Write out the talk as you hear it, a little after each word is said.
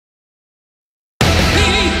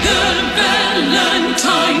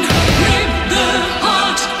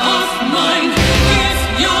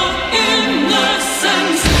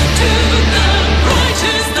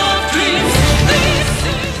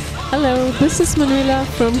this is Manuela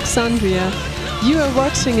from Xandria. You are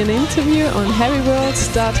watching an interview on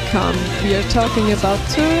heavyworlds.com. We are talking about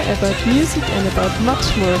tour, about music and about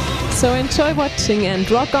much more. So enjoy watching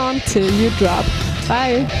and rock on till you drop.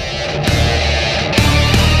 Bye!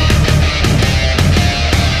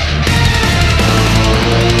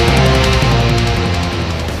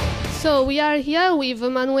 So we are here with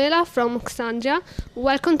Manuela from Xandria.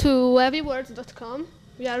 Welcome to heavyworlds.com.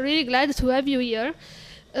 We are really glad to have you here.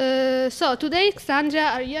 So today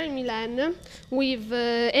Xandria are here in Milan with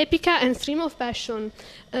Epica and Stream of Passion.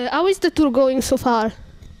 How is the tour going so far?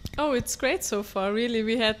 Oh, it's great so far, really.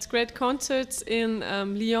 We had great concerts in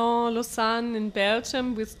Lyon, Lausanne, in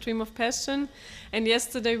Belgium with Stream of Passion. And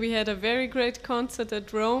yesterday we had a very great concert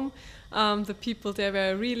at Rome. The people there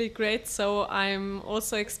were really great, so I'm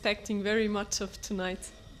also expecting very much of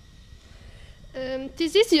tonight.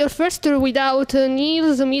 This is your first tour without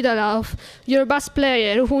Niels Middelhoff, your bass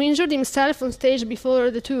player, who injured himself on stage before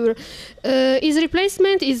the tour. His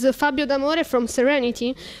replacement is Fabio D'Amore from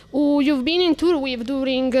Serenity, who you've been in tour with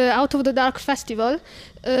during Out of the Dark Festival.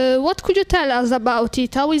 What could you tell us about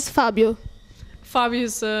it? How is Fabio? Fabio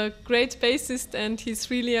is a great bassist and he's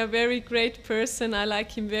really a very great person. I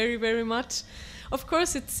like him very, very much. Of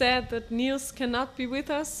course, it's sad that Niels cannot be with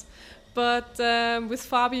us, but with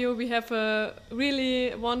Fabio we have a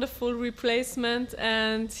really wonderful replacement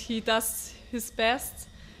and he does his best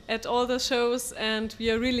at all the shows and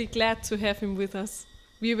we are really glad to have him with us.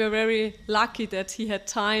 We were very lucky that he had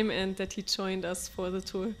time and that he joined us for the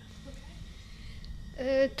tour.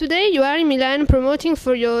 Today you are in Milan promoting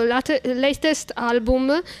for your latest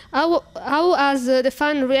album. How has the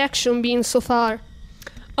fan reaction been so far?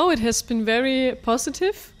 Oh, it has been very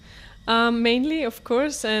positive, mainly, of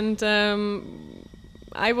course, and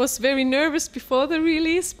I was very nervous before the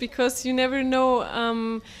release because you never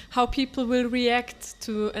know how people will react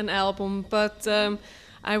to an album, but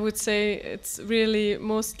I would say it's really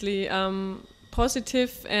mostly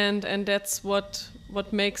positive and that's what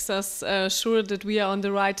makes us sure that we are on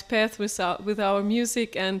the right path with our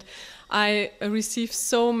music. And I receive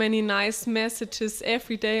so many nice messages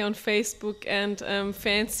every day on Facebook and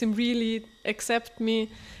fans seem really accept me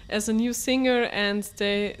as a new singer and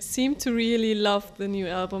they seem to really love the new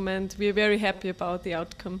album and we're very happy about the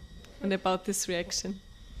outcome and about this reaction.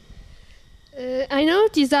 I know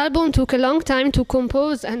this album took a long time to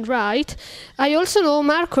compose and write. I also know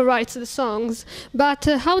Marco writes the songs, but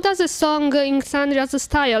how does a song in Xandria's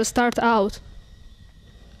style start out?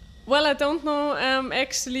 Well, I don't know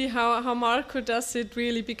actually how Marco does it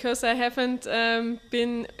really, because I haven't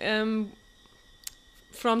been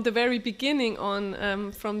from the very beginning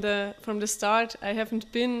on, from the start. I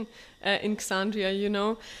haven't been in Xandria, you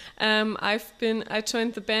know. I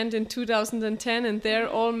joined the band in 2010, and there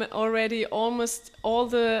already almost all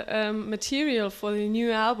the material for the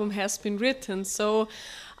new album has been written. So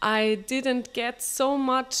I didn't get so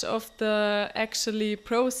much of the actually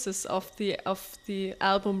process of the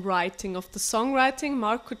album writing, of the songwriting.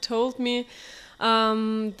 Marco told me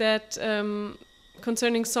that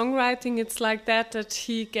concerning songwriting, it's like that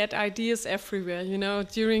he get ideas everywhere, you know,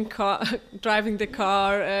 during driving the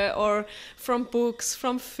car, or from books,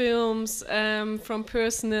 from films, from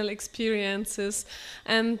personal experiences,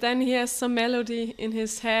 and then he has some melody in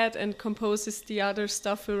his head and composes the other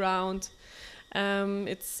stuff around.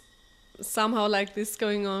 It's somehow like this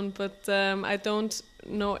going on, but I don't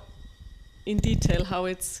know in detail how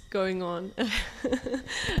it's going on.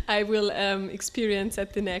 I will experience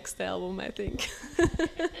at the next album, I think.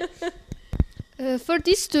 For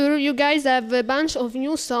this tour, you guys have a bunch of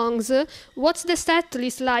new songs. What's the set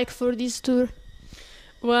list like for this tour?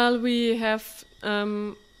 Well, we have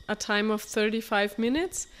a time of 35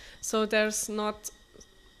 minutes, so there's not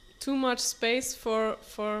too much space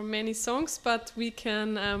for many songs, but we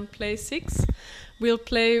can play 6. We'll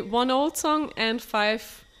play 1 old song and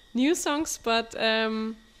 5 new songs, but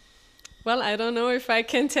well, I don't know if I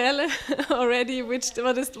can tell already what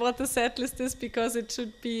the set list is, because it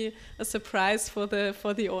should be a surprise for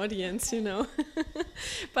the audience, you know.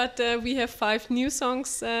 But we have 5 new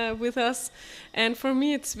songs with us, and for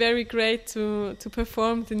me it's very great to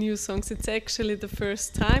perform the new songs. It's actually the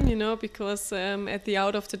first time, you know, because at the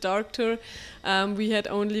Out of the Dark tour we had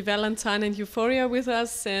only Valentine and Euphoria with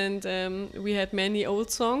us, and we had many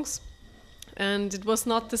old songs. And it was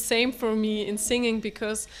not the same for me in singing,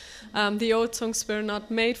 because the old songs were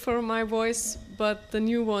not made for my voice, but the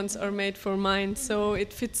new ones are made for mine. So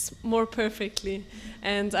it fits more perfectly.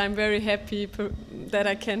 And I'm very happy that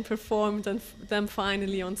I can perform them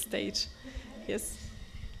finally on stage. Yes.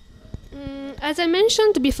 As I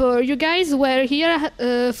mentioned before, you guys were here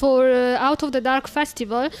for Out of the Dark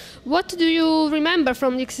Festival. What do you remember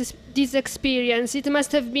from this experience? It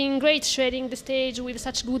must have been great sharing the stage with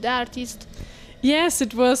such good artists. Yes,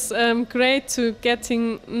 it was great to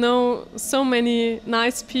getting know so many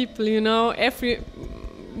nice people. You know,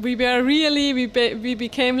 we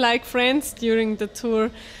became like friends during the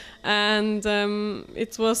tour, and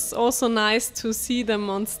it was also nice to see them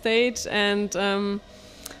on stage. And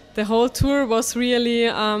the whole tour was really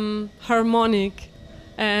harmonic,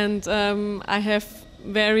 and I have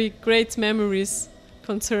very great memories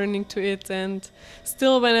concerning to it. And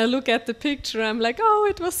still, when I look at the picture, I'm like, oh,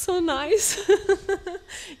 it was so nice.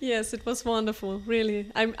 Yes, it was wonderful,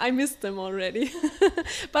 really. I missed them already.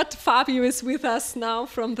 But Fabio is with us now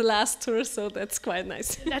from the last tour, so that's quite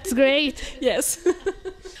nice. That's great. Yes.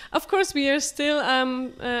 Of course, we are still,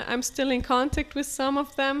 I'm still in contact with some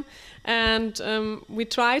of them, and we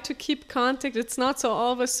try to keep contact. It's not so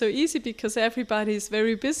always so easy because everybody is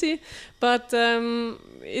very busy, but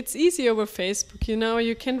it's easy over Facebook. You know,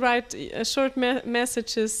 you can write short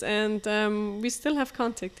messages, and we still have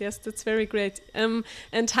contact. Yes, that's very great.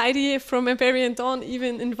 And Heidi from Iberian Dawn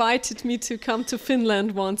even invited me to come to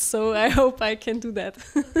Finland once, so I hope I can do that.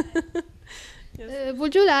 Yes.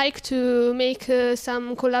 Would you like to make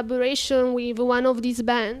some collaboration with one of these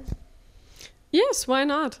bands? Yes, why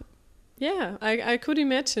not? Yeah, I could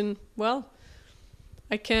imagine. Well,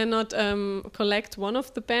 I cannot collect one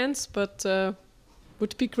of the bands, but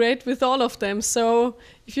would be great with all of them. So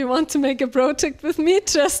if you want to make a project with me,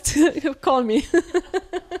 just call me.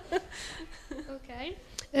 Okay.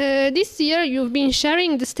 This year you've been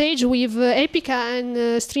sharing the stage with Epica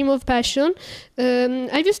and Stream of Passion.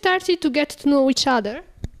 Have you started to get to know each other?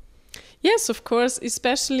 Yes, of course,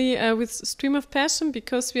 especially with Stream of Passion,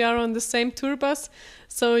 because we are on the same tour bus,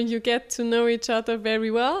 so you get to know each other very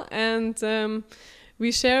well, and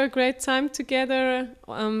we share a great time together.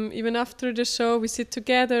 Even after the show, we sit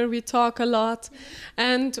together, we talk a lot,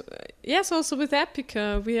 and yes, also with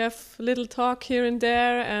Epica, we have a little talk here and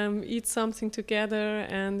there, eat something together,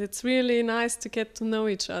 and it's really nice to get to know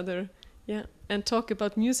each other. Yeah, and talk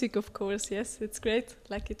about music, of course. Yes, it's great,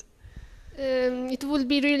 like it. It would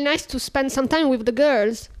be really nice to spend some time with the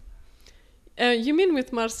girls. You mean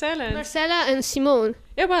with Marcela? Marcela and Simone.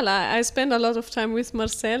 Yeah, well, I spend a lot of time with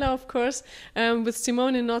Marcela, of course. With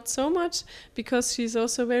Simone, not so much, because she's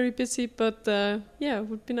also very busy, but yeah, it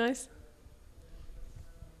would be nice.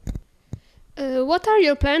 What are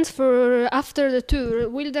your plans for after the tour?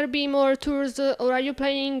 Will there be more tours, or are you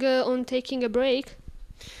planning on taking a break?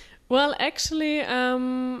 Well, actually,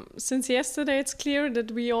 since yesterday, it's clear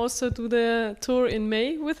that we also do the tour in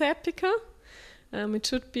May with Epica. It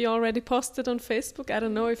should be already posted on Facebook. I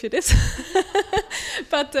don't know if it is.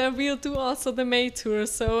 But we'll do also the May tour.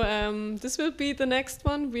 So this will be the next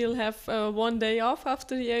one. We'll have 1 day off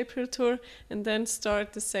after the April tour and then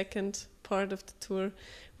start the second part of the tour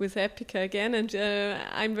with Epica again. And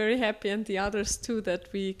I'm very happy, and the others too, that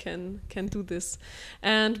we can do this.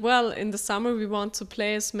 And well, in the summer we want to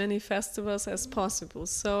play as many festivals as possible.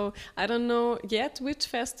 So I don't know yet which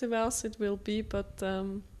festivals it will be, but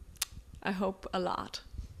I hope a lot.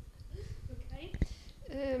 Okay.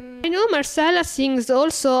 I know Marcela sings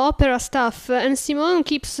also opera stuff, and Simone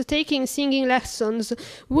keeps taking singing lessons.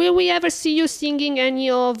 Will we ever see you singing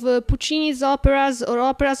any of Puccini's operas or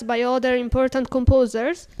operas by other important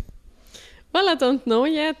composers? Well, I don't know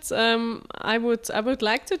yet. I would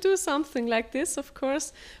like to do something like this, of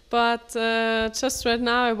course, but just right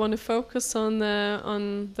now I want to focus on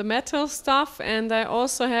the metal stuff, and I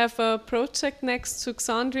also have a project next to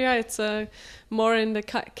Xandria. It's more in the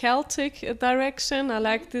Celtic direction. I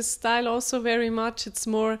like this style also very much. It's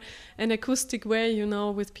more an acoustic way, you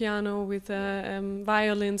know, with piano, with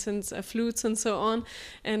violins and flutes and so on.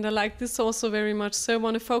 And I like this also very much. So I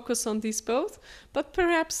want to focus on these both. But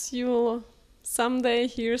perhaps you'll someday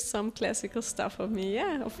hear some classical stuff of me.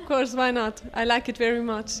 Yeah, of course, why not? I like it very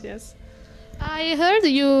much, yes. I heard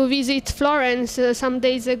you visit Florence some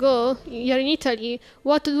days ago, here in Italy.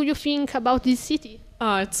 What do you think about this city?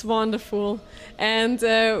 Oh, it's wonderful. And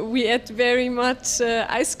we ate very much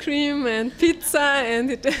ice cream and pizza, and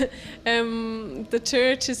the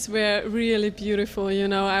churches were really beautiful. You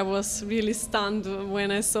know, I was really stunned when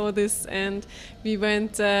I saw this. And we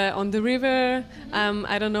went on the river.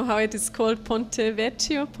 I don't know how it is called,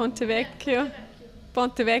 Pontevecchio.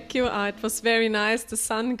 It was very nice, the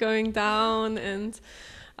sun going down, and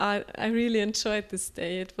I really enjoyed this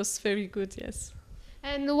day. It was very good, yes.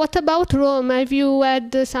 And what about Rome? Have you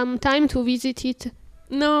had some time to visit it?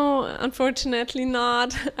 No, unfortunately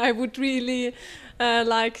not. I would really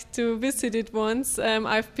like to visit it once.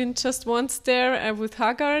 I've been just once there with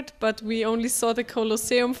Haggard, but we only saw the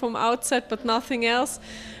Colosseum from outside, but nothing else.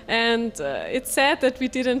 And it's sad that we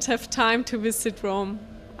didn't have time to visit Rome.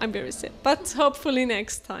 I'm very sad, but hopefully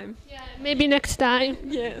next time. Yeah, maybe next time.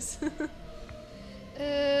 Yes.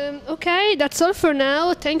 Okay, that's all for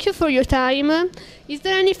now. Thank you for your time. Is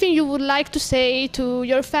there anything you would like to say to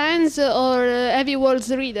your fans or Heavy Worlds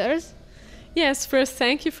readers? Yes, first,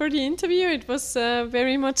 thank you for the interview. It was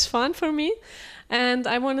very much fun for me. And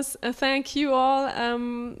I want to thank you all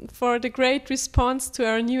for the great response to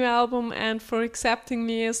our new album and for accepting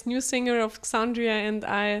me as new singer of Xandria. And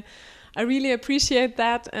I really appreciate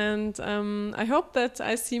that. And I hope that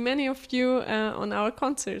I see many of you on our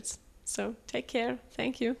concerts. So take care.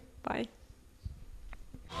 Thank you. Bye.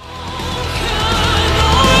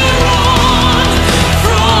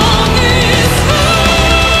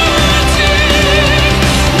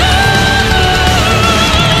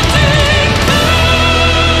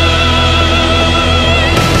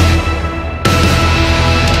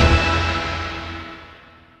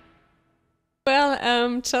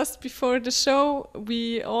 Well, just before the show,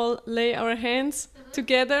 we all lay our hands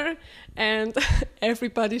together and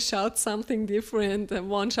everybody shouts something different. And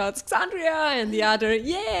one shouts Xandria and the other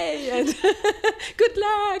yay and good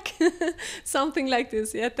luck. Something like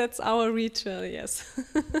this. Yeah, that's our ritual, yes.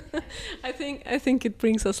 I think it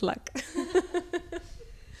brings us luck.